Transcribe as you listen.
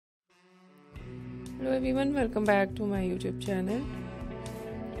Hello everyone, welcome back to my YouTube channel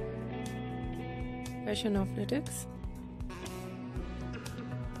Fashion of Latex.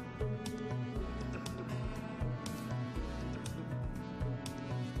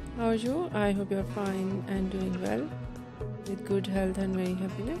 How are you? I hope you're fine and doing well with good health and very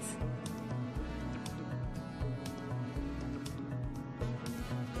happiness.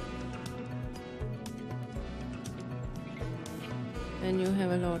 And you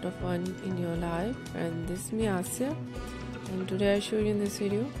have a lot of fun in your life. And this is me, Asya, and today I show you in this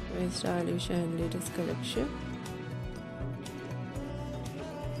video very stylish and latest collection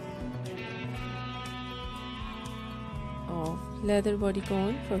of leather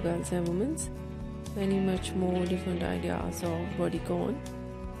bodycon for girls and women. Many much more different ideas of bodycon.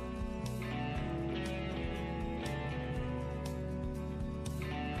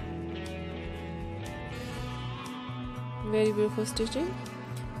 Very beautiful stitching,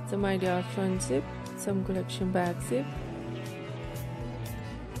 some idea of front zip, some collection back zip,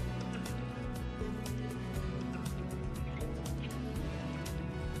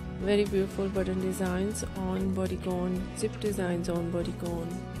 very beautiful button designs on bodycon, zip designs on bodycon.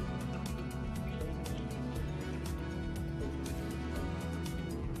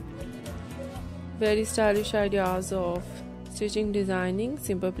 Very stylish ideas of stitching designing,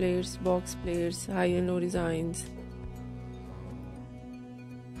 simple pleats, box pleats, high and low designs.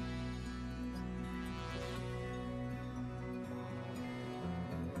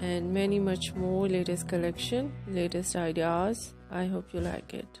 And many much more latest collection, latest ideas. I hope you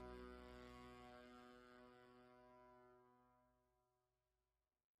like it.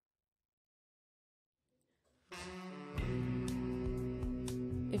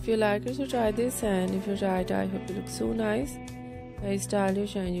 If you like it, so try this, and if you try it, I hope you look so nice, very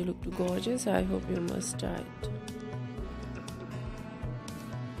stylish, and you look too gorgeous. I hope you must try it.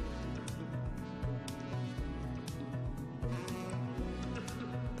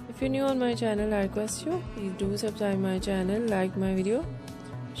 If you're new on my channel, I request you, please do subscribe my channel, like my video,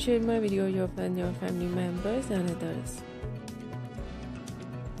 share my video with your friends, your family members and others.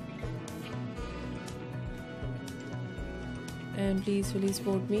 And please really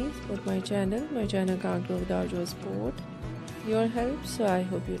support me, support my channel. My channel can't grow without your support, your help, so I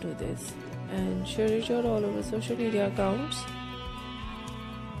hope you do this. And share it all over social media accounts.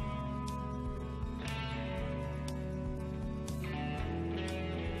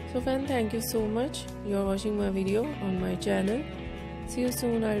 So friends, thank you so much. You're watching my video on my channel. See you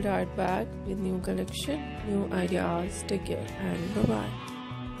soon. I'll dive back with new collection, new ideas. Take care and bye bye.